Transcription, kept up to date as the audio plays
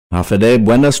Hafede,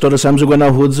 buenas todos samsugwana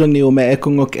hudzung ni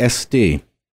umeekunguk esti.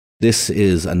 This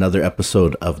is another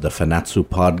episode of the Fanatsu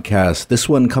Podcast. This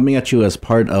one coming at you as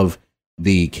part of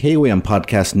the KOAM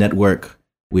Podcast Network.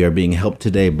 We are being helped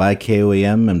today by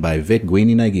KOAM and by Vic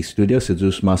Guininagi Studio.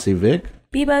 Sidus Masi Vic.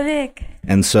 Biba Vic.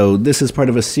 And so this is part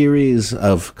of a series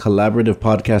of collaborative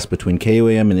podcasts between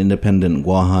KOAM and Independent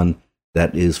Guahan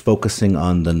that is focusing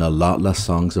on the Nalatla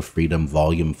Songs of Freedom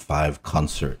Volume 5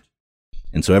 concert.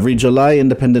 And so every July,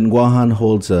 Independent Guahan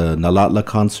holds a Nalatla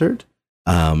concert.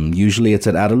 Usually it's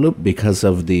at Adelup. Because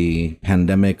of the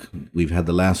pandemic, we've had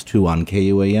the last two on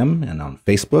KUAM and on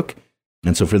Facebook.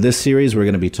 And so for this series, we're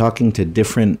going to be talking to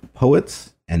different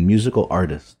poets and musical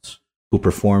artists who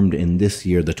performed in this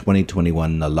year, the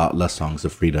 2021 Nalatla Songs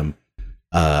of Freedom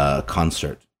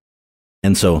concert.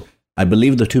 And so I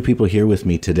believe the two people here with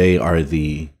me today are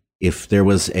if there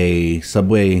was a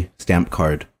Subway stamp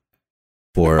card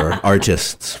for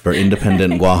artists for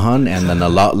Independent Guahan and the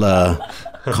Nalatla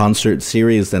concert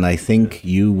series, then I think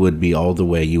you would be all the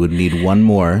way. You would need one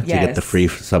more to get the free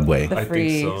Subway. The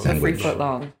free foot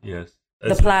long. Yes.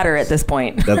 The platter at this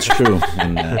point. That's true.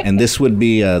 And this would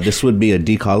be a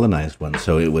decolonized one,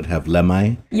 so it would have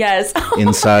lemai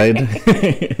inside,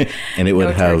 and it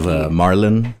would have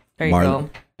marlin. There you go.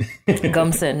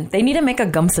 Gumson. They need to make a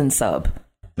Gumson sub.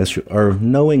 That's true. Or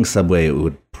knowing Subway, it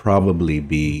would probably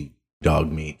be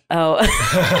dog meat. Oh.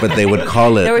 But they would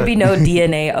call it... There would be no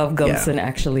DNA of Gumson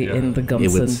in the Gumson.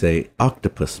 It would say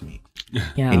octopus meat,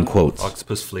 in quotes.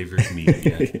 Octopus flavored meat,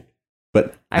 yeah.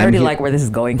 But I already like where this is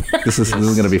going. This is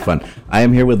going to be fun. I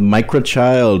am here with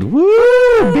Microchild.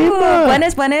 Woo!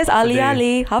 Buenas,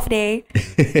 Ali, half day.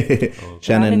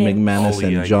 Shannon McManus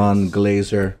and John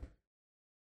Glazer.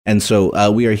 And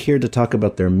so we are here to talk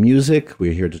about their music.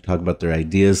 We're here to talk about their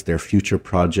ideas, their future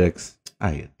projects.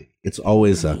 It's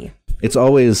always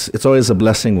a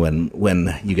blessing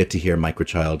when you get to hear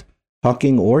Microchild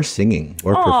talking or singing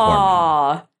or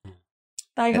performing.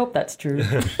 I hope that's true.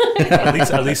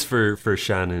 at least for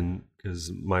Shannon,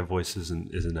 because my voice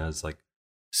isn't as like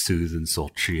soothed and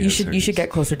sultry. You should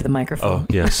get closer to the microphone. Oh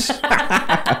yes.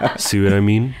 See what I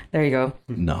mean? There you go.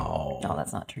 No,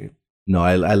 that's not true. No,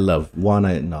 I love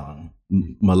one.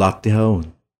 Malaktiho.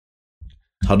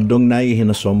 Tadung nai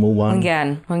hinasomu wan.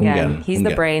 Hungan. He's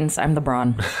the brains. I'm the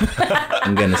brawn.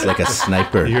 Hungan is like a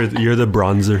sniper. You're the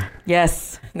bronzer.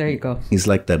 Yes. There you go. He's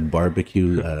like that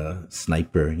barbecue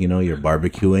sniper. You know, you're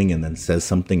barbecuing and then says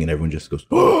something and everyone just goes,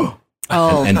 oh,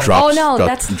 and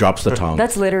drops the tongue.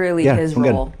 That's literally his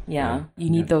role. Yeah. You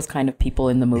need those kind of people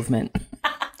in the movement.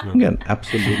 Again,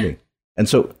 absolutely. And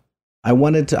so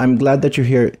I'm glad that you're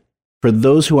here. For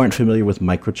those who aren't familiar with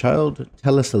Microchild,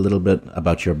 tell us a little bit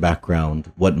about your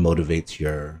background. What motivates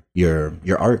your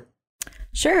art?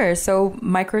 Sure. So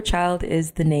Microchild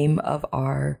is the name of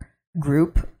our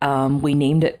group. We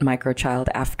named it Microchild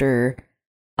after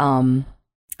it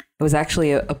was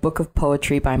actually a book of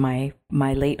poetry by my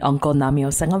late uncle Namio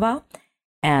Sengaba,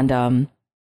 and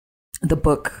the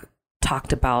book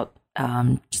talked about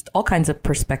just all kinds of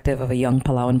perspective of a young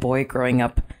Palauan boy growing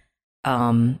up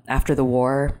after the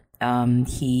war.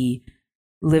 He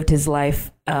lived his life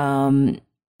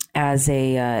as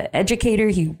a educator.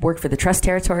 He worked for the Trust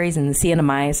Territories and the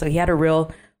CNMI, so he had a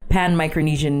real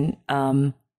pan-Micronesian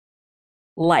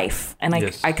life. And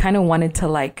I kind of wanted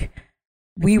to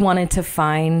we wanted to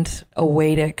find a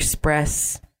way to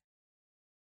express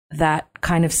that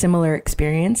kind of similar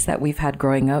experience that we've had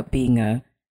growing up, being a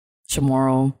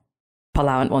Chamorro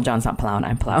Palauan. Well, John's not Palauan,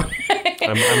 I'm Palauan.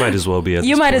 I might as well be at this point.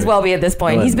 You might as well be at this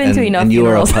point. He's been to enough and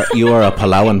funerals. You are a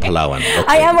Palauan. Okay.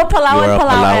 I am a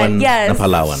Palauan. Yes. A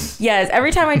Palauan. Yes.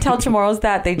 Every time I tell Chamorros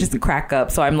that, they just crack up.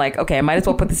 So I'm like, okay, I might as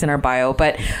well put this in our bio.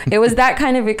 But it was that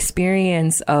kind of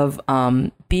experience of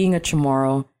being a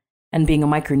Chamorro and being a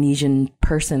Micronesian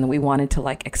person that we wanted to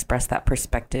express that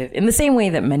perspective in the same way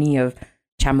that many of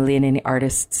Chameleon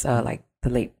artists like the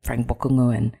late Frank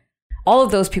Bokungu and all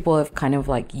of those people have kind of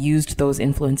used those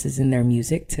influences in their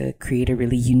music to create a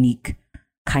really unique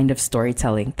kind of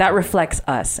storytelling that reflects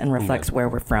us and reflects where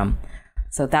we're from.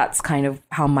 So that's kind of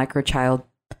how Microchild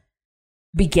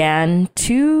began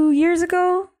 2 years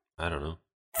ago. I don't know.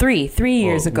 3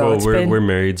 years ago. Well, we're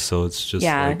married, so it's just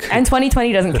and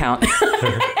 2020 doesn't count.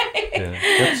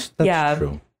 That's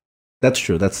true. That's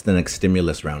true. That's the next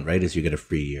stimulus round, right? Is you get a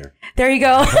free year. There you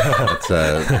go.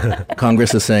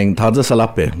 Congress is saying, "Taza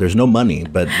salape." There's no money,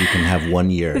 but you can have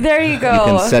 1 year. There you go.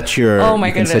 You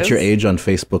can set your age on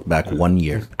Facebook back 1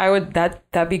 year. I would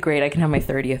that'd be great. I can have my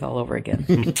 30th all over again.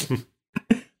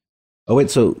 Oh wait,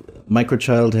 so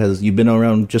Microchild you've been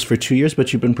around just for 2 years,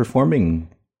 but you've been performing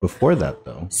before that,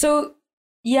 though. So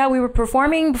Yeah, we were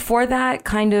performing before that,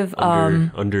 kind of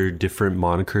under different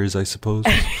monikers, I suppose.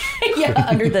 yeah,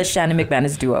 under the Shannon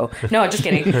McManus duo. No, just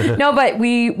kidding. No, but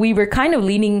we were kind of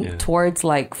leaning towards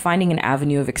like finding an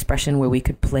avenue of expression where we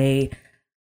could play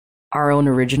our own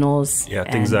originals. Yeah,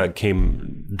 things that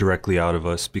came directly out of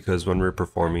us, because when we're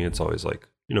performing, it's always like,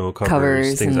 you know,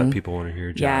 covers things that people want to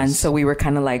hear. Jazz. Yeah, and so we were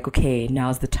kind of like, okay,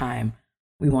 now's the time.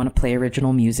 We want to play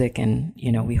original music, and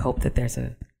you know, we hope that there's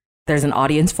an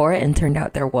audience for it, and turned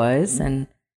out there was, and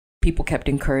people kept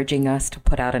encouraging us to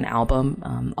put out an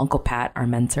album. Uncle Pat, our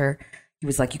mentor, he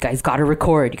was like, you guys got to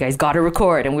record,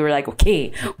 and we were like,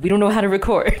 okay, we don't know how to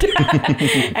record.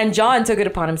 And John took it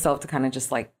upon himself to kind of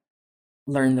just like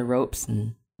learn the ropes,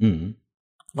 and a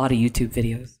lot of YouTube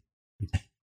videos.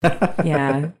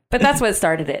 Yeah, but that's what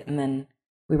started it. And then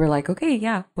we were like, okay,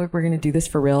 yeah, we're going to do this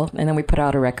for real. And then we put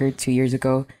out a record 2 years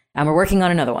ago, and we're working on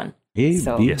another one. Hey,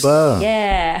 so, Biba.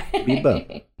 Yeah.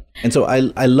 Biba. And so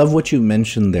I love what you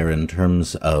mentioned there in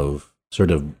terms of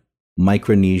sort of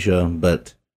Micronesia,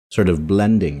 but sort of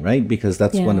blending, right? Because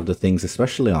that's one of the things,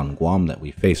 especially on Guam, that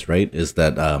we face, right? Is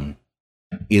that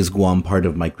is Guam part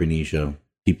of Micronesia?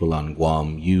 People on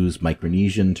Guam use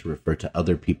Micronesian to refer to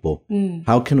other people.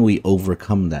 How can we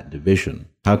overcome that division?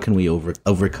 How can we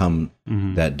overcome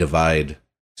that divide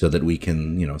so that we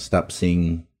can, you know, stop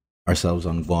seeing ourselves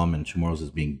on Guam and Chamorros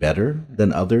as being better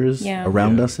than others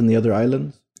around us in the other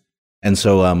islands? And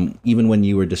so even when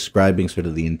you were describing sort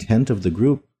of the intent of the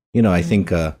group, you know, I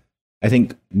think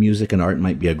music and art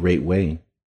might be a great way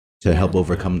to help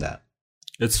overcome that.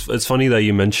 It's funny that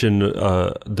you mentioned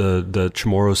the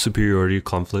Chamorro superiority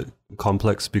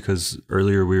complex, because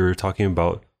earlier we were talking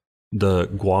about the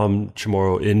Guam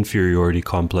Chamorro inferiority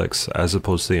complex as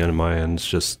opposed to the Anamaya, and it's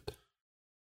just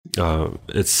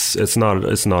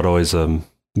it's not always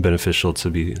beneficial to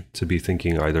be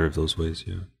thinking either of those ways.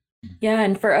 Yeah,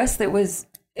 and for us it was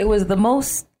the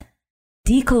most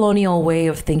decolonial way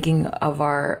of thinking of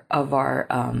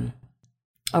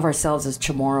ourselves as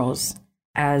Chamorros,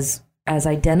 as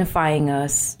identifying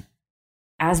us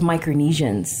as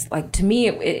Micronesians. Like to me,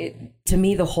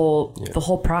 the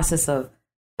whole process of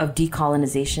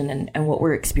decolonization and what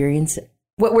we're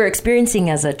experiencing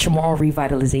as a Chamorro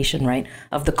revitalization, right,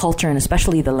 of the culture and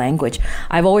especially the language.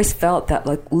 I've always felt that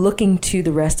like looking to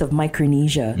the rest of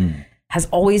Micronesia has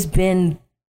always been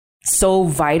so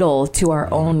vital to our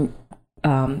own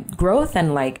growth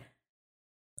and like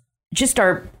just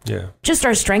our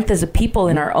strength as a people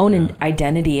in our own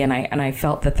identity, and I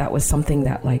felt that was something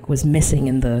that like was missing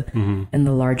in the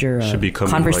larger should be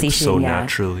conversation like so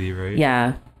naturally, right?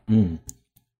 Yeah.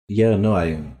 Yeah, no,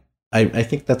 I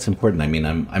think that's important. I mean,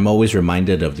 I'm always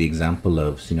reminded of the example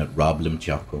of Rob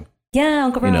Limchiako. Yeah,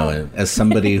 Uncle Rob. You know, as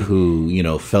somebody who, you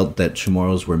know, felt that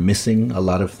Chamorros were missing a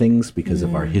lot of things because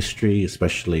of our history,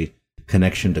 especially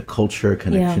connection to culture,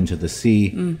 connection to the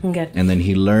sea. And then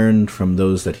he learned from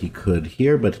those that he could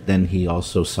hear, but then he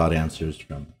also sought answers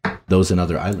from those in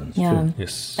other islands too.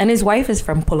 Yes. And his wife is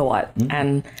from Pulawat,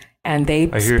 and they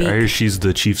I hear she's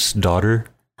the chief's daughter.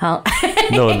 Huh?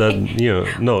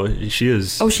 No, she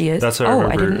is. Oh, she is? That's what I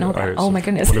remember. I didn't know that. Oh my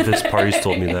goodness. One of his parties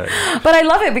told me that. But I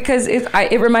love it because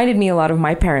it reminded me a lot of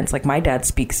my parents. Like my dad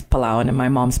speaks Palauan and my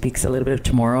mom speaks a little bit of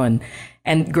Chamorro,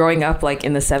 and growing up like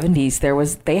in the 70s,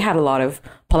 they had a lot of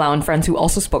Palauan friends who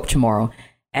also spoke Chamorro.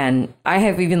 And I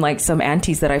have even like some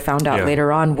aunties that I found out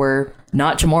later on were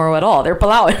not Chamorro at all. They're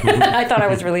Palauan. I thought I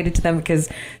was related to them because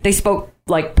they spoke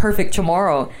like perfect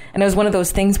Chamorro. And it was one of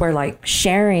those things where like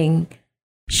sharing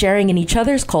in each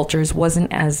other's cultures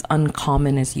wasn't as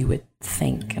uncommon as you would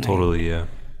think. And totally,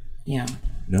 yeah.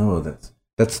 No,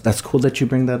 that's cool that you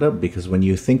bring that up, because when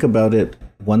you think about it,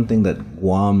 one thing that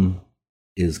Guam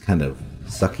is kind of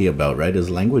sucky about, right, is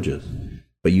languages.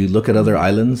 But you look at other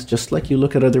islands, just like you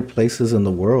look at other places in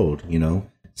the world, you know,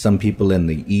 some people in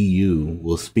the EU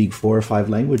will speak 4 or 5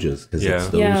 languages because it's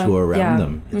those who are around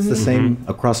them. It's the same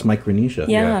across Micronesia.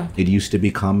 It used to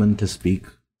be common to speak,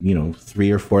 you know,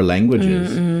 3 or 4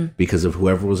 languages because of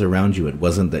whoever was around you. It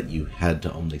wasn't that you had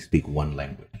to only speak one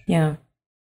language. Yeah.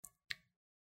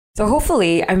 So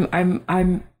hopefully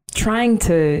I'm trying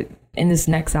to, in this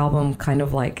next album, kind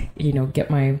of like, you know, get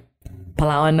my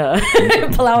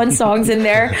Palauan songs in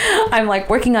there. I'm like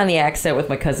working on the accent with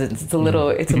my cousins. It's a little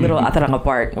Atarang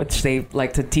apart, which they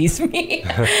like to tease me.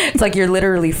 It's like you're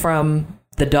literally from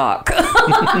the dock.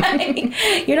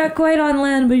 You're not quite on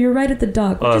land, but you're right at the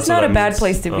dock, which is not a bad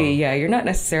place to be. Yeah, you're not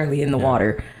necessarily in the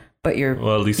water, but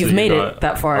at least you've made it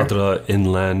that far.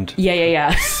 Inland.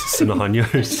 Yeah.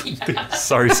 Sinahanyo.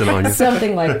 Sorry, Sinahanyo.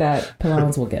 Something like that.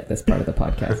 Palauans will get this part of the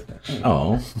podcast.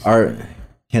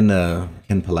 Can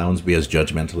Palauans be as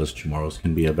judgmental as Chamorros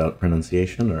can be about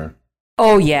pronunciation, or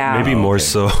Oh yeah. Maybe more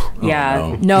so. Yeah.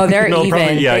 Oh, no, they're No, even.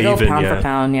 probably, yeah, they go even, pound yeah. for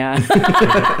pound. Yeah.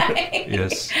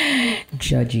 Yes.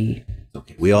 Judgy.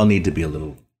 Okay. We all need to be a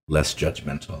little less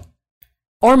judgmental.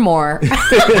 Or more.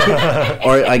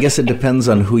 Or I guess it depends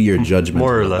on who you're judgmental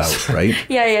More or less. about, right?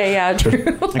 yeah.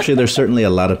 True. Actually, there's certainly a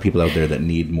lot of people out there that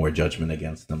need more judgment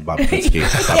against them. Bob Pinsky.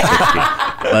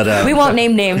 But, We won't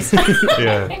name names.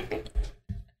 Yeah.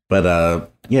 but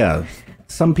yeah,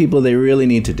 some people, they really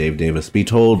need to Dave Davis. Be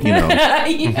told,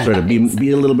 sort of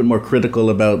be a little bit more critical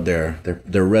about their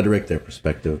rhetoric, their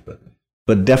perspective,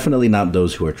 but definitely not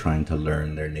those who are trying to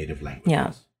learn their native language.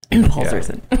 Yeah. Paul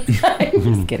Thurston.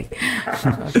 Just kidding.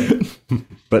 Okay.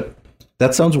 But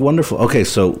that sounds wonderful. Okay,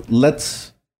 so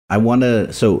as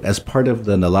part of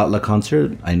the Nalatla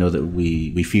concert, I know that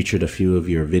we featured a few of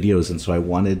your videos, and so I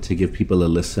wanted to give people a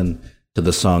listen to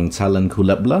the song Tsalan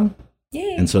Kulabla.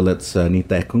 Yay. And so let's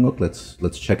Nita Ekungok,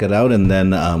 let's check it out, and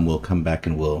then we'll come back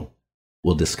and we'll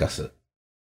discuss it.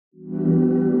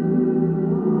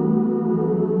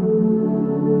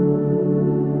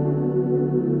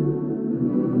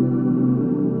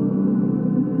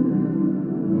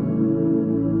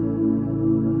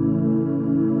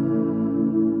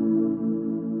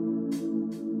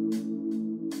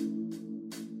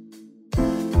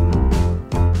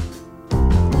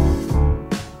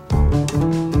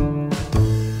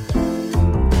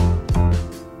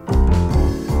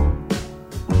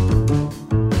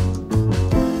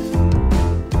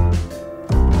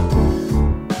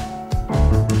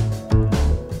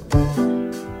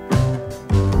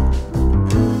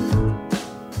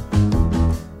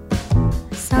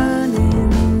 Sun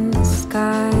in the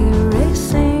sky,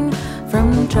 racing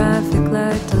from traffic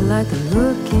light to light. The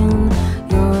look in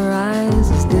your eyes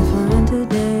is different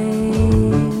today.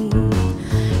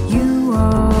 You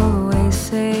always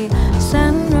say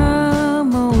San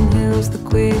Ramon Hill's the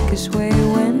quickest way.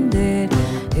 When did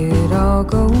it all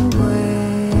go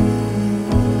away?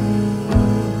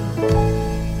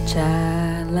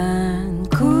 Tsalan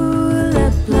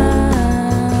Kulabla,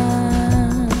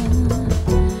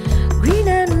 green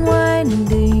and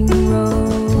winding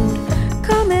road,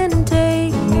 come and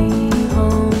take me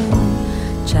home.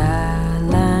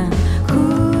 Tsalan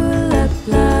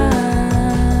Kulabla,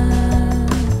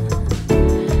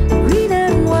 green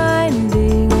and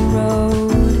winding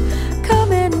road,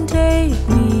 come and take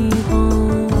me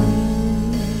home.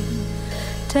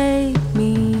 Take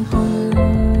me home.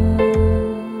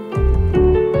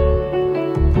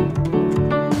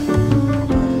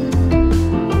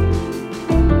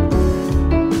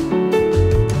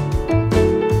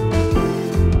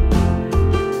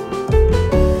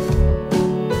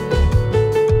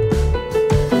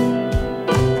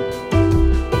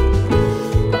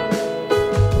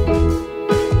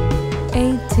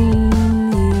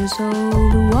 Years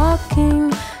old,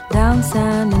 walking down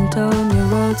San Antonio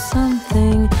Road.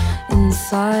 Something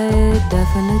inside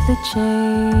definitely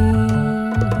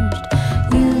changed.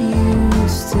 You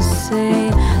used to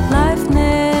say life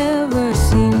never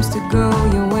seems to go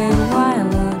your way. Why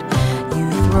would you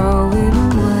throw it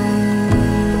away?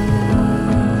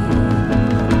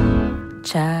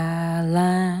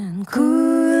 Tsalan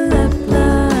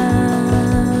Kulabla,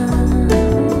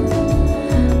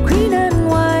 green and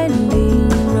winding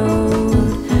road,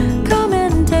 come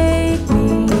and take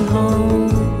me home.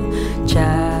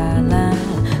 Tsalan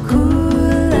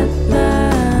Kulabla,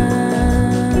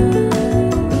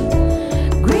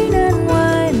 green and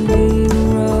winding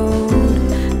road,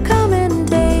 come and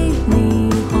take me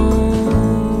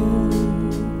home.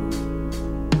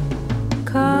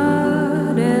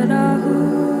 Kaderahu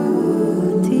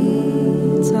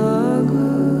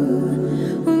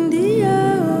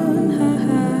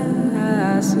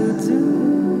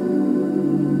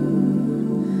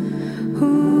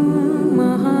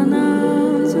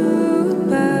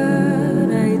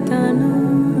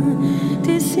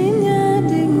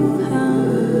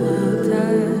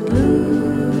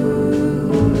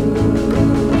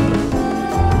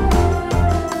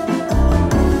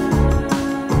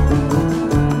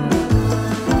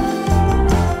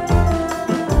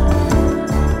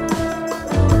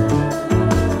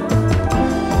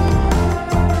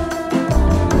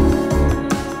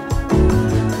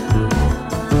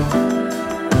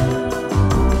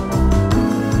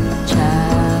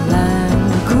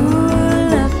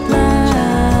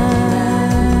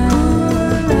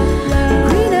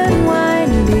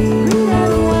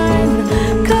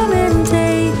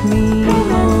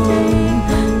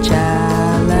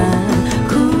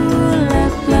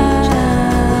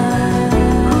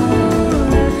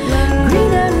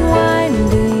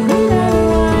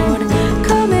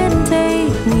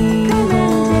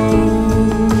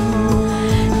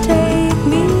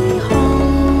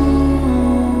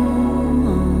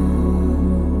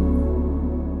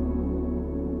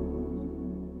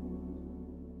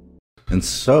And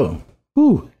so,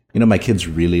 my kids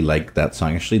really like that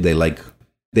song. Actually,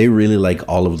 they really like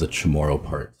all of the Chamorro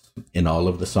parts in all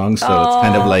of the songs. So it's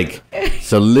kind of like,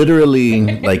 so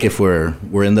literally, like if we're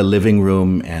in the living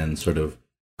room and sort of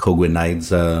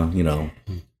Kogwinaidza,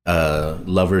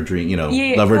 lover dream,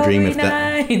 lover dream. If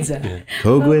that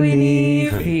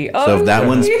Kogwini. So if that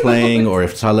one's playing, or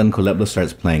if Salan Kulebla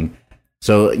starts playing.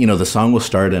 So, the song will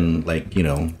start and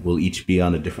we'll each be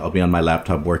on a different, I'll be on my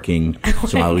laptop working.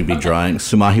 Sumahi will be drawing.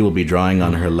 Sumahi will be drawing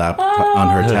on her laptop, on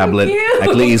her tablet.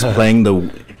 Actually, he's playing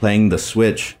the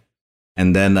Switch.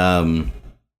 And then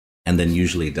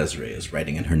usually Desiree is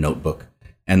writing in her notebook.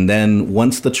 And then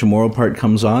once the Chamorro part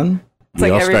comes on, we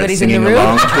all start singing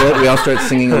along to it. We all start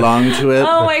singing along to it.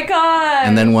 Oh my god!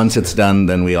 And then once it's done,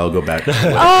 then we all go back to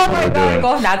what we're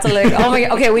doing.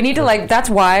 Okay, we need to that's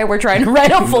why we're trying to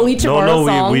write a fully Chamorro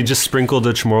song. we just sprinkled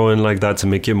the Chamorro in like that to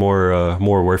make it more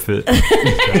worth it.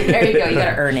 There you go. You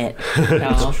gotta earn it.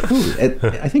 No.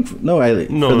 I think for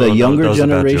the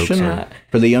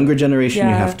younger generation,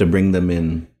 you have to bring them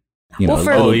in.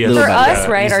 For us,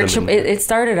 right? It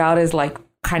started out as like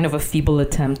kind of a feeble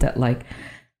attempt at like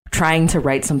trying to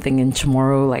write something in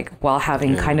Chamorro, like while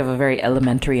having kind of a very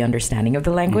elementary understanding of the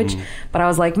language. But I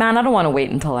was like, man, I don't want to wait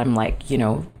until I'm like,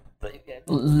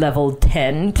 level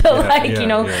 10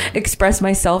 to express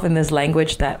myself in this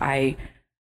language that I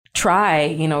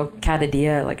try,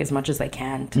 Kadadia, like as much as I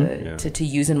can to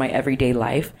use in my everyday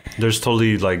life. There's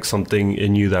totally like something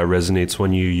in you that resonates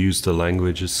when you use the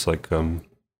language. It's like, I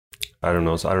don't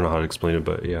know how to explain it,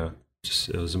 but yeah. Just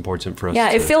it was important for us. Yeah,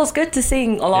 it feels good to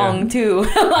sing along too.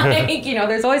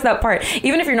 There's always that part.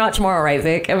 Even if you're not Chamorro, right,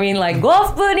 Vic? I mean, like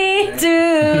Gwafbuni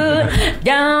tu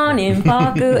down in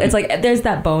Paku. It's like there's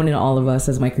that bone in all of us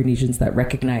as Micronesians that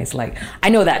recognize, like, I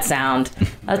know that sound.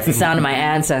 That's the sound of my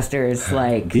ancestors.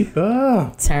 Like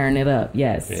Bipa. Tearing it up.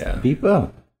 Yes. Yeah.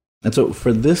 Bipa. And so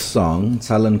for this song,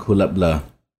 Salan Kulebla,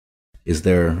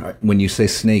 when you say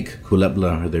snake,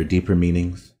 Kulebla, are there deeper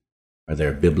meanings? Are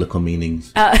there biblical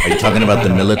meanings? Are you talking about the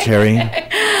military?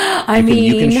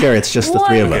 You can share. It's just the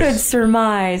three of us. One could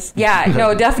surmise. Yeah,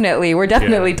 no, definitely. We're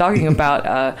definitely talking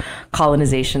about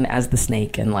colonization as the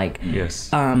snake, and like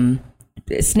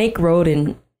Snake Road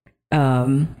in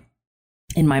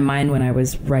my mind when I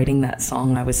was writing that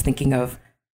song. I was thinking of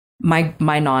my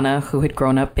nana who had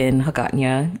grown up in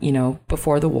Hagatnya,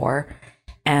 before the war,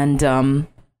 and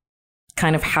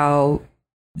kind of how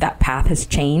that path has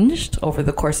changed over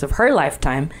the course of her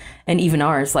lifetime and even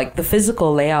ours, like the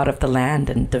physical layout of the land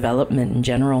and development in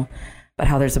general, but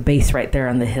how there's a base right there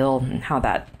on the hill and how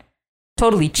that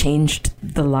totally changed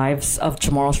the lives of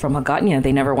Chamorros from Hagatnya.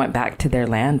 They never went back to their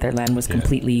land. Their land was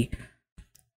completely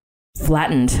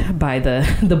flattened by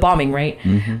the bombing, right?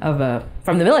 Of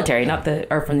from the military,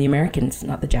 from the Americans,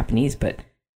 not the Japanese, but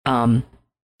and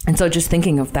so just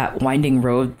thinking of that winding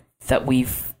road that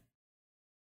we've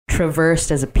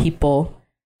traversed as a people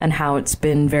and how it's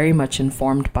been very much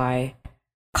informed by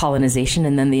colonization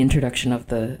and then the introduction of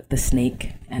the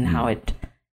snake and how it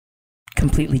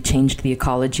completely changed the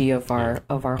ecology of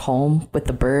our home with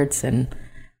the birds, and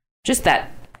just that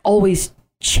always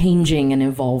changing and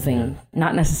evolving,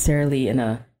 not necessarily in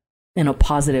a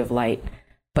positive light,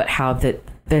 but how that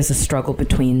there's a struggle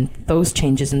between those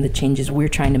changes and the changes we're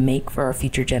trying to make for our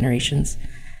future generations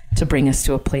to bring us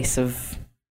to a place of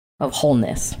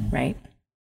wholeness, right?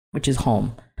 Which is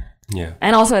home. Yeah.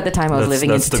 And also at the time I was living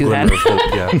in Tuhan.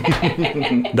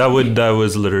 That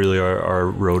was literally our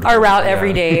road. Our route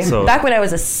every day. So, back when I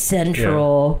was a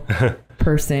central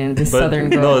person, the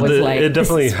southern girl was like, it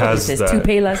definitely has that.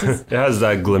 It has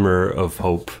that glimmer of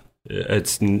hope.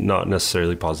 It's not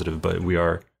necessarily positive, but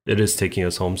it is taking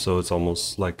us home. So it's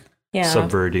almost like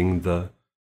subverting the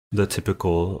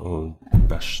typical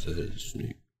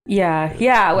we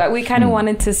kind of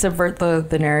wanted to subvert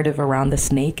the narrative around the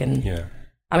snake, and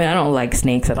I mean, I don't like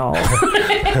snakes at all.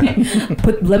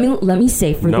 But let me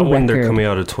say for the record, not when they're coming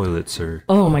out of toilets or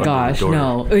oh my gosh,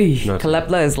 no.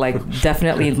 Kalebla is like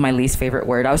definitely my least favorite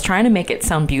word. I was trying to make it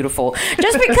sound beautiful,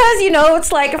 just because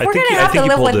it's like if we're gonna have to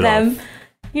live with them,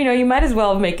 you might as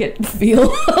well make it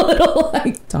feel a little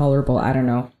like tolerable. I don't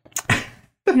know.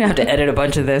 I'm gonna have to edit a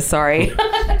bunch of this. Sorry.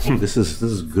 This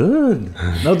is good.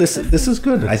 No, this is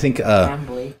good. I think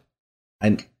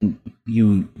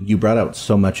you brought out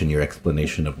so much in your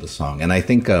explanation of the song, and I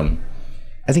think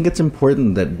it's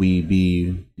important that we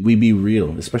be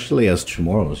real, especially as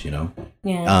Chamorros.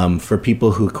 For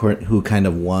people who kind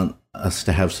of want us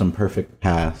to have some perfect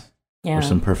past or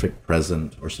some perfect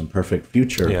present or some perfect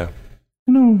future. Yeah.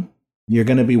 You're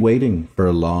gonna be waiting for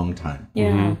a long time.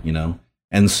 Yeah.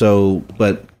 And so,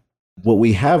 but what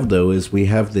we have though is we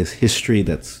have this history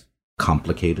that's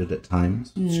complicated at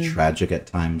times. It's tragic at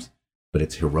times, but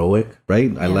it's heroic,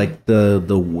 right? I like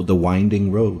the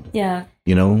winding road. Yeah.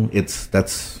 You know,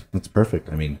 that's perfect.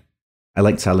 I mean, I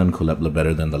like Salan Kulebla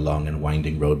better than the long and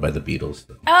winding road by the Beatles.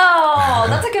 Though. Oh,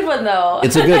 that's a good one though.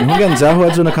 It's a good.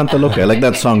 I like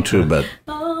that song too, but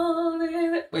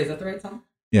wait, is that the right song?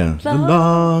 yeah, the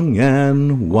long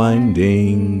and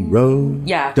winding road.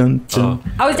 Yeah. Dun, dun.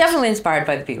 I was definitely inspired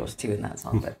by the Beatles too in that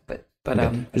song, but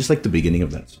I just like the beginning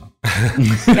of that song.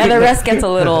 yeah, the rest gets a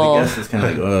little. I guess it's kind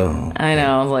of like, oh. I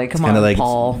know, like, come on, like,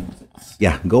 Paul.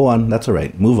 Yeah, go on. That's all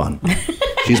right. Move on.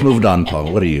 She's moved on,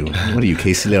 Paul. What are you?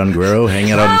 Casey Leon Guerrero,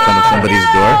 hanging out in front of somebody's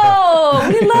door? Oh,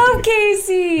 we love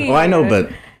Casey. Oh, I know,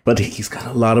 but he's got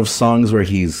a lot of songs where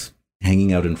he's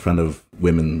hanging out in front of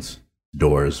women's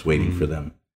doors, waiting for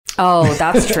them. Oh,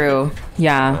 that's true.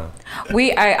 Yeah,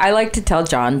 I like to tell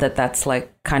John that that's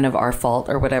like kind of our fault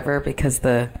or whatever because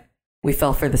we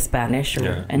fell for the Spanish.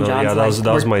 And John's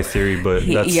that was my theory, but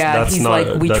that's he's not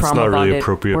like, we that's not really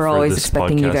appropriate. We're for always this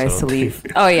expecting podcast, you guys to leave.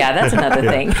 Oh yeah, that's another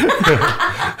thing.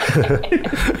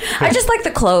 I just like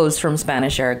the clothes from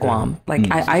Spanish era Guam. Like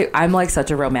I'm like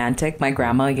such a romantic. My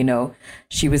grandma, you know,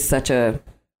 she was such a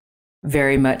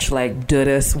very much like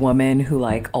Dudas woman who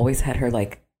like always had her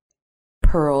like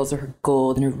pearls or her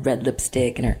gold and her red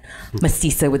lipstick and her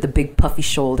mestiza with the big puffy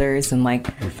shoulders and like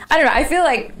I don't know, I feel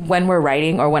like when we're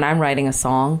writing or when I'm writing a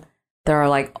song there are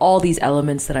like all these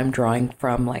elements that I'm drawing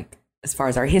from like as far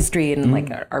as our history and like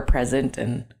our present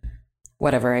and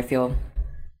whatever I feel.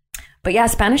 But yeah,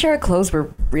 Spanish era clothes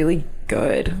were really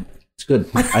good. It's good.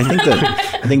 I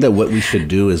think that what we should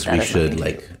do is we should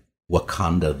like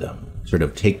Wakanda them. Sort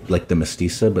of take like the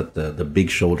mestiza, but the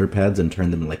big shoulder pads and turn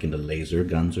them like into laser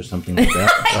guns or something like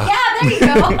that. Yeah, there you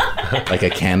go. Like a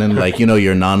cannon, like, you know,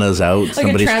 your nana's out, like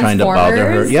somebody's trying to bother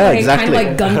her. Yeah, like, exactly.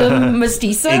 Kind of like Gundam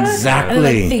mestiza. Exactly. And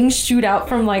then, like, things shoot out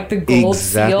from like the gold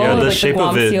seal. Yeah, or, the like, shape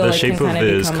Guam of it, seal, the like, shape can of it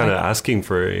kinda is become, kind of like, asking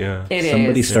for it. Yeah. It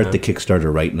Somebody is. start the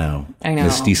Kickstarter right now. I know.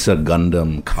 Mestiza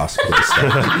Gundam cosplay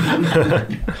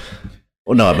set.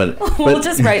 Oh no, but we'll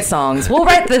just write songs. We'll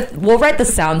write the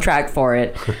soundtrack for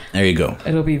it. There you go.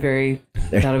 It'll be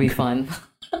that'll be fun.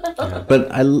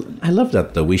 But I love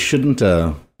that though. We shouldn't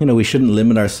we shouldn't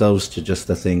limit ourselves to just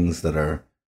the things that are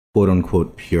quote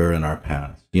unquote pure in our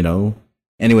past, you know?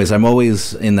 Anyways, I'm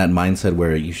always in that mindset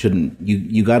where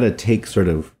you got to take sort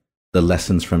of the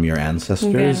lessons from your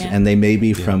ancestors and they may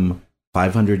be from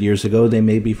 500 years ago, they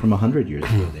may be from 100 years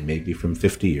ago, they may be from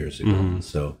 50 years ago.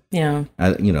 So,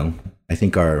 I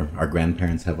think our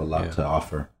grandparents have a lot to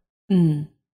offer in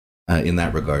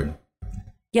that regard.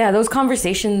 Yeah, those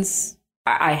conversations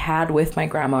I had with my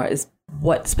grandma is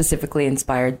what specifically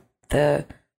inspired the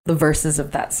verses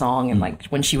of that song. And like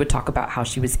when she would talk about how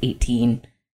she was 18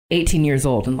 years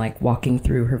old and like walking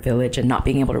through her village and not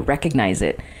being able to recognize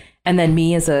it. And then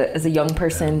me as a young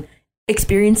person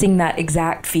experiencing that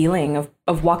exact feeling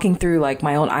of walking through like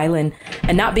my own island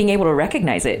and not being able to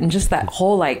recognize it. And just that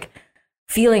whole like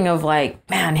feeling of like,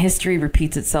 man, history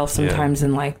repeats itself sometimes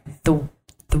in like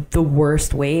the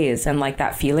worst ways. And like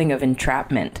that feeling of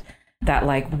entrapment that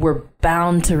like we're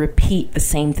bound to repeat the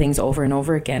same things over and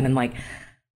over again. And like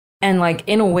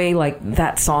in a way, like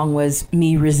that song was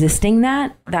me resisting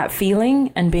that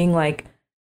feeling and being like,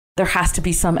 there has to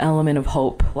be some element of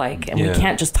hope, like, and we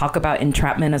can't just talk about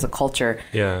entrapment as a culture.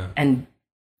 Yeah, and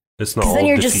it's not all then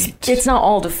you're defeat. It's not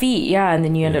all defeat. Yeah, and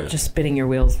then you end up just spinning your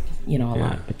wheels, a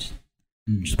lot, which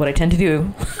is what I tend to do.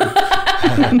 What's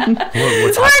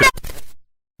happening?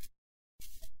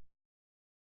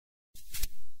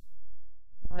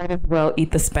 Might as well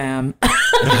eat the spam.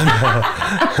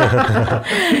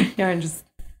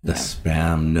 The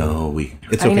spam. No,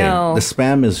 it's okay. The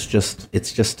spam is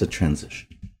just a transition.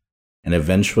 And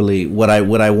eventually, what I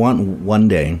want one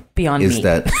day Beyond is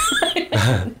meat.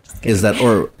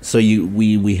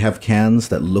 We have cans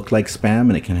that look like spam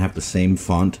and it can have the same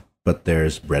font, but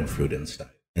there's breadfruit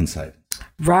inside.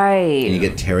 Right. And you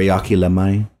get teriyaki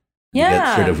lemai. Yeah. You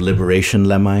get sort of liberation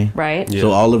lemai. Right. Yeah.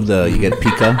 So you get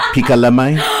pika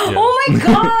lemai. Yeah. Oh my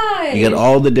god. You get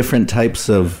all the different types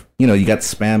of, you got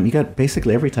spam. You got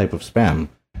basically every type of spam,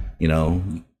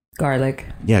 Garlic.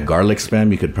 Yeah, garlic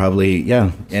spam. You could probably,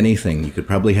 anything. You could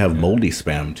probably have moldy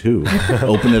spam too.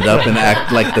 Open it up and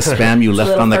act like the spam you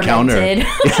left on the counter.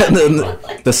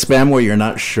 The spam where you're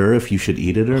not sure if you should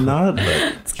eat it or not.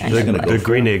 But they're gonna go the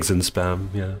green eggs and spam.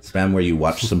 Yeah, spam where you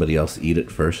watch somebody else eat it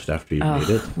first after you ate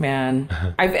it. Man,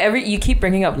 you keep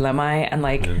bringing up lemai and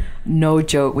like no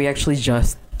joke, we actually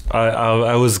just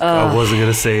I wasn't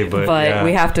gonna say, but yeah.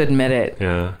 we have to admit it.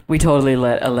 Yeah. We totally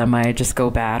let Alemai just go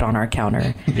bad on our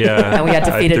counter. Yeah. And we had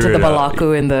to feed it to the threw out.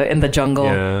 Balaku in the jungle.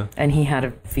 Yeah. And he had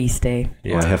a feast day.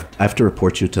 Yeah. I have to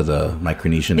report you to the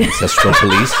Micronesian Ancestral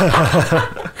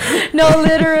Police. No,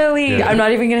 literally. Yeah. I'm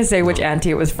not even gonna say which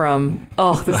auntie it was from.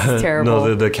 Oh, this is terrible.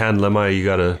 No, the canned lemai, you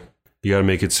gotta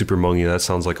make it super mungy. That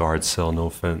sounds like a hard sell. No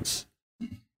offense.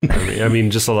 I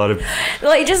mean, just a lot of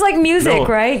just like music, No,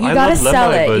 right? You I gotta love sell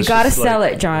lemai, but it. You it's gotta just sell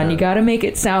like- it, John. yeah. You gotta make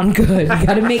it sound good. You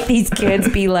gotta make these kids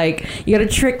be like. You gotta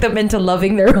trick them into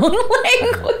loving their own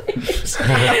language. That's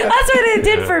what it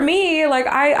did for me. Like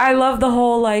I love the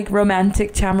whole like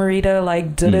romantic chamarita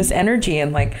like Dudas energy,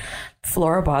 and like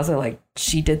Flora Baza, like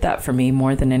she did that for me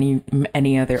more than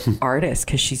any other artist,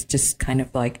 because she's just kind of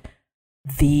like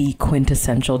the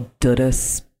quintessential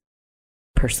Dudas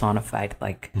personified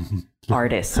like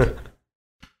artist.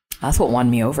 That's what won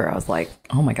me over. I was like,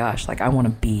 oh my gosh, like I want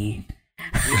to be.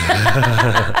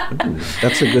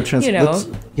 That's a good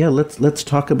transition. You know. Let's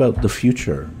talk about the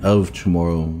future of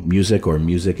Chamorro music or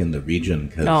music in the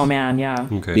region. Oh man, yeah.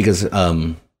 okay. Because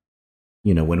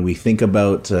when we think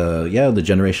about the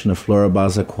generation of Flora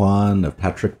Baza Kwan, of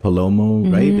Patrick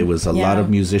Palomo, right? It was a lot Yeah. of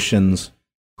musicians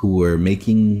who were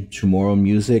making Chamorro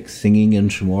music, singing in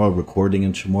Chamorro, recording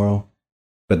in Chamorro.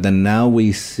 But then now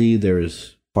we see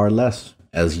there's far less,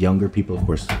 as younger people, of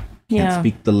course, can't Yeah.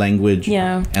 speak the language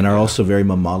Yeah. and are also very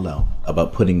mamalo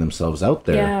about putting themselves out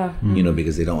there, Yeah.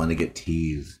 because they don't want to get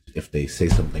teased if they say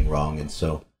something wrong. And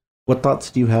so what thoughts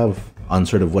do you have on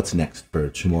sort of what's next for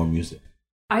Chamorro music?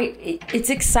 It's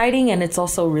exciting, and it's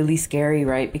also really scary,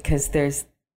 right? Because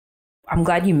I'm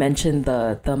glad you mentioned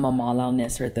the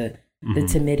mamalawness or the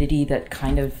timidity that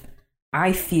kind of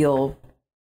I feel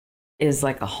is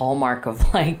like a hallmark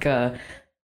of like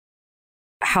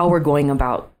how we're going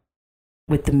about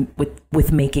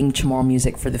with making Chamorro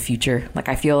music for the future. Like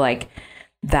I feel like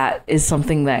that is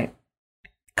something that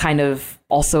kind of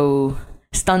also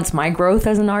stunts my growth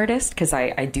as an artist, because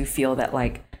I do feel that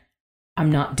like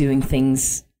I'm not doing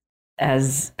things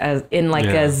as in like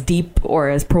Yeah. as deep or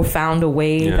as profound a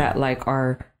way Yeah. that like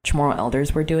our Chamorro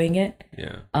elders were doing it.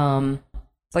 Yeah.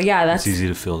 So yeah, that's It's easy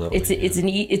to feel that way.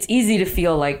 it's easy to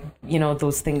feel like,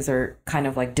 those things are kind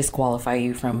of like disqualify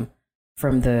you from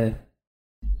the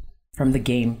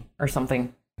game or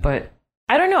something. But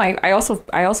I don't know. I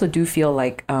also do feel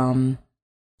like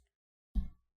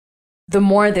the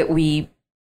more that we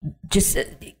just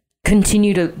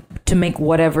continue to make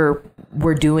whatever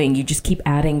we're doing, you just keep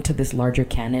adding to this larger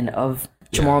canon of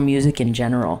Chamorro music in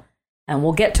general. And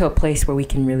we'll get to a place where we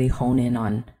can really hone in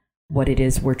on what it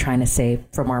is we're trying to say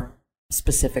from our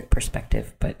specific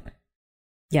perspective. But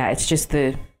yeah, it's just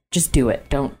do it.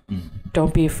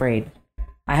 Don't be afraid.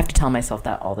 I have to tell myself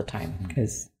that all the time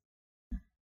because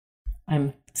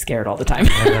I'm scared all the time.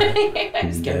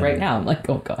 I'm scared right now. I'm like,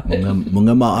 oh God.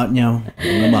 Mga maat niyo.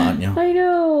 Mga maat niyo. I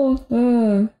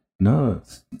know. No,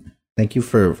 thank you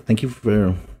for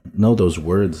those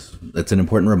words. That's an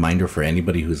important reminder for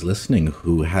anybody who's listening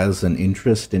who has an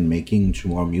interest in making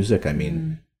Chamorro music. I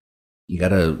mean, you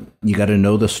gotta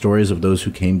know the stories of those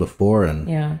who came before, and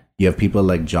you have people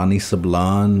like Johnny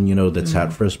Sablan, the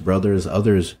Tat First Brothers,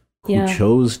 others who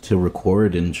chose to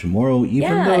record in Chamorro,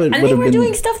 even though it and would they have were been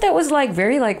doing stuff that was like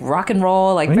very like rock and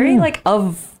roll, like very like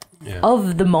of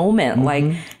the moment, like,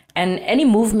 and any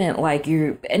movement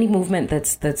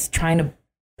that's trying to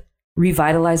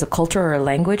revitalize a culture or a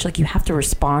language, like you have to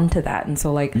respond to that. And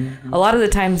so like a lot of the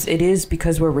times it is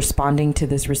because we're responding to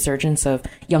this resurgence of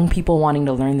young people wanting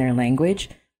to learn their language.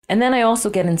 And then I also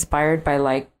get inspired by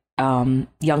like young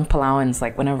Palauans,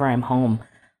 like whenever I'm home,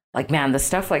 like, man, the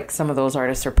stuff like some of those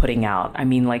artists are putting out, I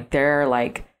mean, like they're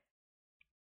like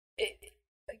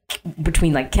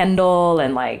between like Kendall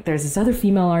and like there's this other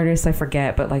female artist I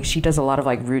forget, but like she does a lot of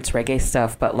like roots reggae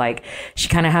stuff, but like she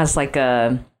kind of has like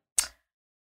a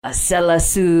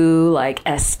Selasu, like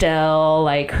Estelle,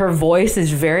 like her voice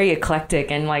is very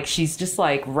eclectic, and like she's just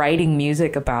like writing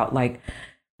music about like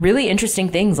really interesting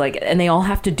things, like, and they all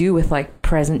have to do with like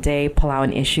present day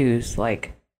Palauan issues,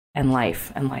 like, and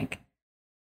life. And like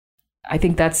I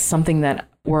think that's something that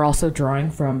we're also drawing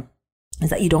from,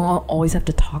 is that you don't always have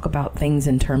to talk about things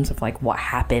in terms of like what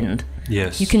happened.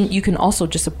 Yes, you can also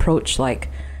just approach like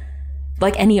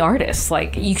any artist,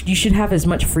 like you should have as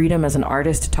much freedom as an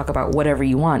artist to talk about whatever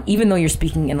you want, even though you're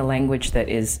speaking in a language that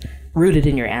is rooted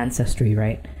in your ancestry,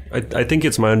 right? I think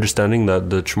it's my understanding that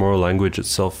the Chamorro language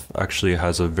itself actually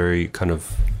has a very kind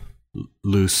of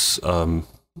loose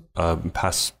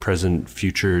past, present,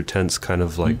 future tense kind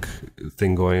of like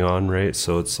thing going on, right?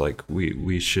 So it's like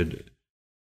we should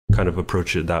kind of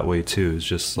approach it that way too. It's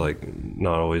just like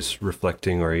not always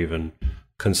reflecting or even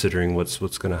considering what's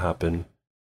going to happen.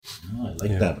 Oh, I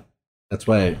like that. That's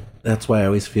why I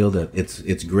always feel that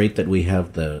it's great that we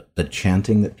have the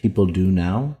chanting that people do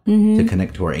now to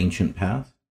connect to our ancient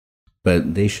past,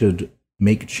 but they should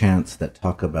make chants that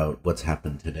talk about what's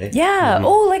happened today. Yeah.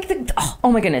 Oh, like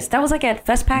oh my goodness, that was like at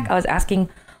FestPack. I was asking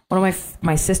one of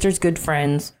my sister's good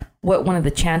friends what one of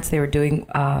the chants they were doing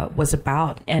was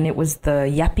about, and it was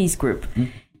the Yappies group,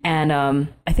 and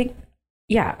I think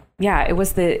it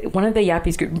was one of the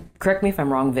Yappies group. Correct me if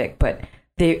I'm wrong, Vic, but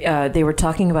they were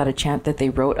talking about a chant that they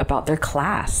wrote about their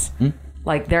class,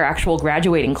 like their actual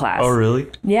graduating class. Oh, really?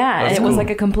 Yeah, That's and it was cool. like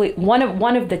a complete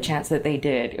one of the chants that they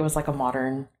did. It was like a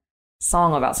modern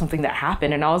song about something that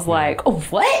happened, and I was like, oh,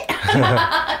 what?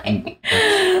 That's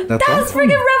That was awesome.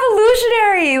 freaking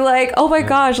revolutionary. Like, oh my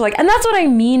gosh. Like, and that's what I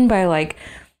mean by like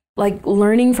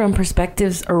learning from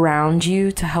perspectives around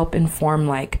you to help inform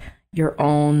like your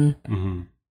own,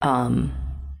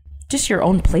 just your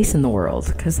own place in the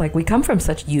world. Cause like we come from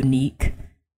such unique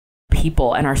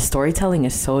people and our storytelling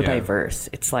is so diverse.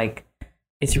 It's like,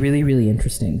 it's really, really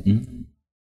interesting.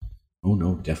 Oh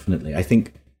no, definitely. I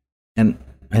think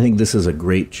this is a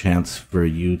great chance for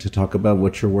you to talk about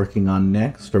what you're working on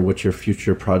next or what your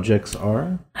future projects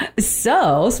are.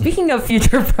 So, speaking of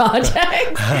future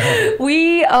projects,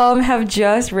 we have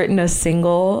just written a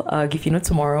single, Gifino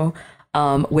Tomorrow,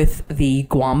 with the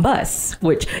Guam Bus,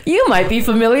 which you might be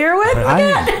familiar with.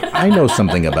 I know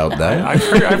something about that.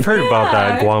 I've heard about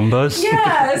that Guam Bus.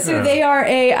 Yeah, so they are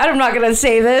I'm not going to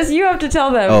say this. You have to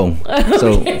tell them. Oh,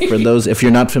 so for those, if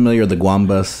you're not familiar, the Guam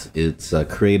Bus, it's a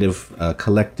creative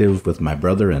collective with my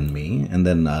brother and me, and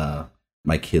then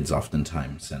my kids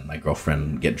oftentimes, and my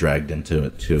girlfriend get dragged into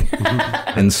it too.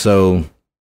 And so,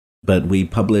 but we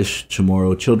publish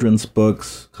Chamorro children's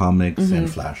books, comics, and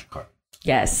flashcards.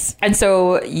 Yes. And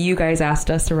so you guys asked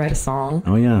us to write a song.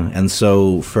 Oh yeah, and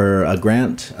so for a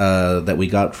grant that we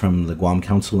got from the Guam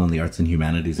Council on the Arts and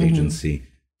Humanities Agency,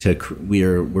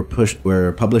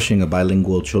 we're publishing a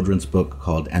bilingual children's book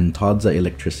called Antodza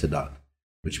Electricidad,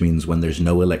 which means when there's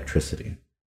no electricity,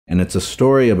 and it's a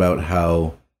story about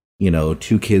how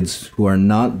two kids who are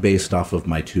not based off of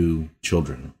my two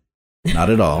children, not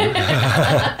at all,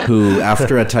 who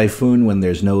after a typhoon, when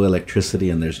there's no electricity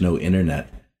and there's no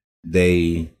internet,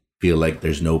 they feel like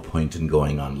there's no point in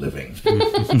going on living.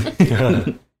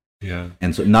 Yeah.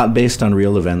 And so not based on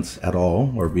real events at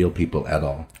all or real people at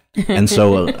all. And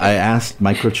so I asked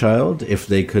Microchild if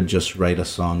they could just write a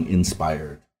song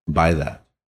inspired by that.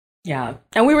 Yeah.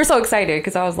 And we were so excited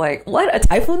because I was like, what, a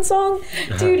typhoon song?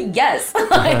 Dude, yes.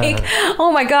 Like,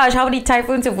 oh my gosh, how many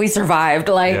typhoons have we survived?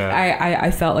 Like,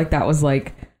 I felt like that was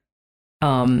like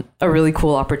a really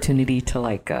cool opportunity to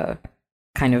like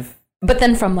kind of, but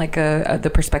then from like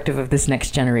the perspective of this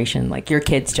next generation, like your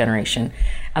kids' generation,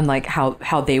 and like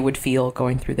how they would feel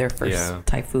going through their first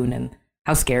typhoon and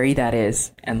how scary that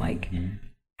is, and like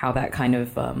how that kind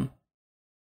of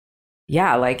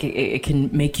like it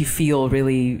can make you feel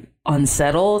really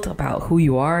unsettled about who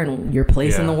you are and your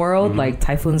place in the world. Like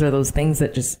typhoons are those things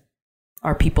that just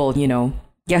are people,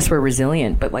 yes, we're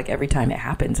resilient, but like every time it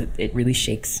happens, it really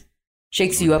shakes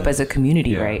you up as a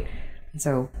community, right? And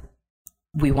so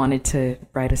we wanted to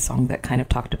write a song that kind of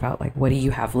talked about like, what do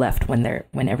you have left when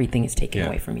everything is taken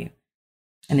away from you?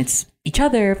 And it's each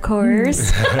other, of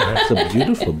course. It's a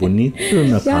beautiful,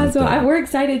 bonito. So we're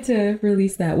excited to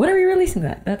release that. When are we releasing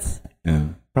that? That's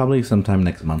probably sometime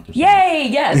next month or something. Yay!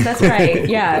 Yes, that's right.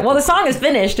 Yeah. Well, the song is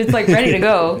finished. It's like ready to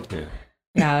go.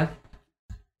 Yeah.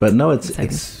 But no,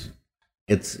 it's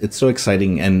so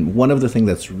exciting. And one of the things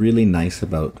that's really nice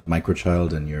about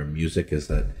Microchild and your music is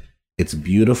that it's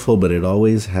beautiful, but it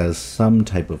always has some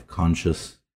type of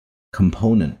conscious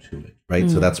component to it, right?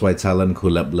 So that's why Talan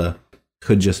Kulebla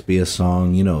could just be a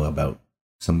song, about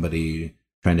somebody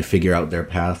trying to figure out their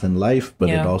path in life, but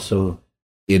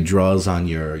it draws on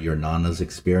your Nana's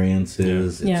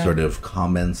experiences. It sort of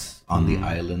comments on the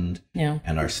island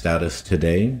and our status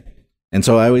today. And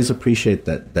so I always appreciate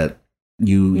that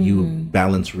you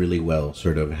balance really well,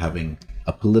 sort of having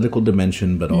a political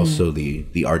dimension, but also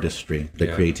the artistry, the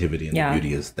creativity, and the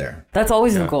beauty is there. That's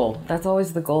always the goal. That's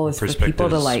always the goal, is for people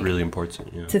to like really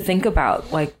important. To think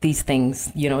about like these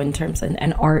things, in terms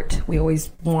and art. We always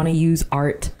want to use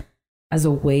art as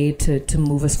a way to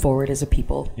move us forward as a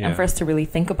people, and for us to really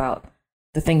think about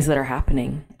the things that are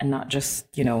happening and not just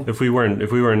If we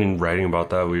weren't writing about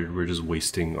that, we're just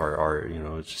wasting our art.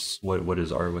 It's just what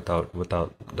is art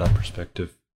without that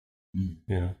perspective?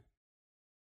 Yeah,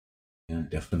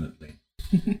 definitely.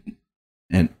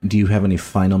 And do you have any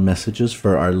final messages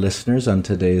for our listeners on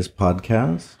today's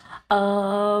podcast?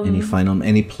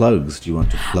 Any plugs? Do you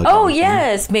want to plug? Oh, anything?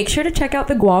 yes. Make sure to check out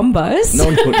the Guam Bus. No,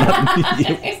 not you,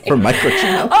 for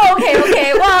Microchild. Oh,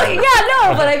 okay. Well, yeah,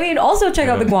 no, but I mean, also check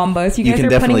out the Guam Bus. You You guys can are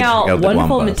definitely putting check out out the Guam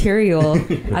wonderful Bus.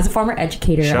 material. As a former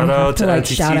educator, Shout I have out to like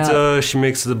Auntie shout out. Tita. She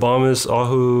makes the bombest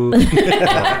ahu. I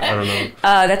don't know.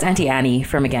 That's Auntie Annie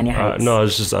from Agania Heights. No,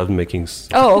 it's just I'm making.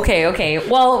 Oh, okay.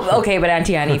 Well, okay, but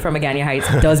Auntie Annie from Agania Heights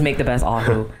does make the best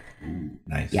ahu.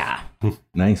 Nice. Yeah.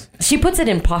 Nice. She puts it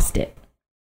in post-it.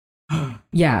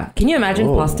 Yeah. Can you imagine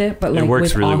Oh. post-it, but like works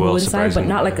with really ahu well, inside, but surprisingly.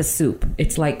 not like a soup.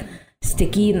 It's like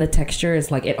sticky and the texture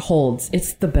is like it holds.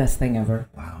 It's the best thing ever.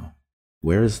 Wow.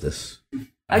 Where is this?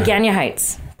 Agania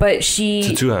Heights. But she...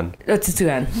 Tutuhan.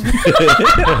 Tutuhan.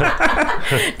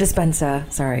 Dispensa.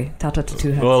 Sorry. Tata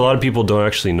Tutuhan. Well, a lot of people don't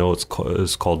actually know it's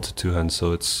called Tutuhan,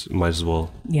 so it's might as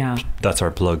well. Yeah. That's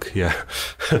our plug. Yeah.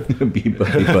 Biba.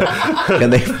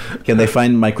 Can they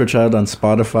find Microchild on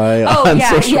Spotify on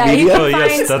social You media? can Oh,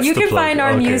 yes, find, that's you the can plug. find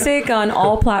our Okay. music on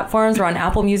all platforms. We're on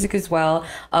Apple Music as well.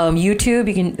 YouTube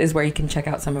is where you can check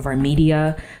out some of our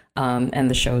media and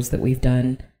the shows that we've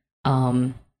done.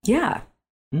 Yeah.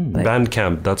 But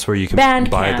Bandcamp. That's where you can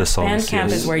buy the songs. Bandcamp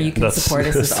yes. is where you can support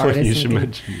us as that's what you artists. should and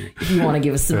mention. if you want to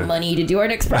give us some money to do our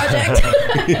next project.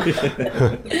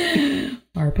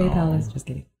 Our PayPal is just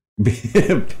kidding.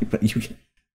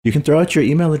 you can throw out your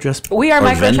email address. We are or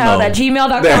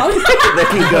microchild@gmail.com.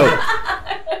 There you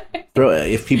go.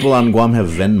 If people on Guam have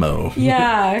Venmo,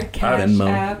 Yeah. Cash Venmo.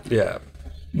 App. Yeah.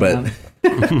 but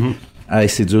I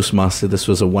see Zeus Masa. This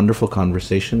was a wonderful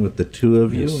conversation with the two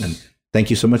of you, and thank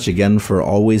you so much again for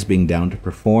always being down to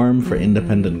perform for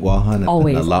Independent Guahan at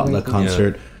Always, the Nalatla always.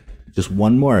 concert. Just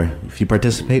one more. If you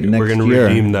participate next We're gonna year,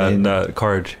 redeem then that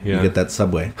card. Yeah. you get that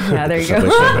Subway. Yeah, there you Subway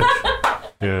go. sandwich.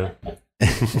 Yeah.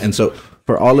 And so,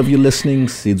 for all of you listening,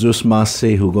 si Zeus Mase,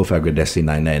 Hugo Fagradesi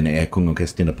Naina, and Ekung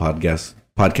Kestina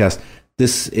podcast.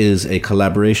 This is a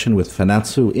collaboration with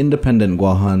Fanatsu, Independent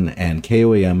Guahan, and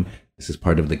KOAM. This is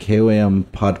part of the KOAM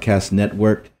podcast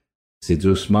network. Si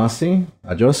Zeus Mase,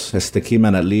 adios, este aquí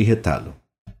manatli hitalo.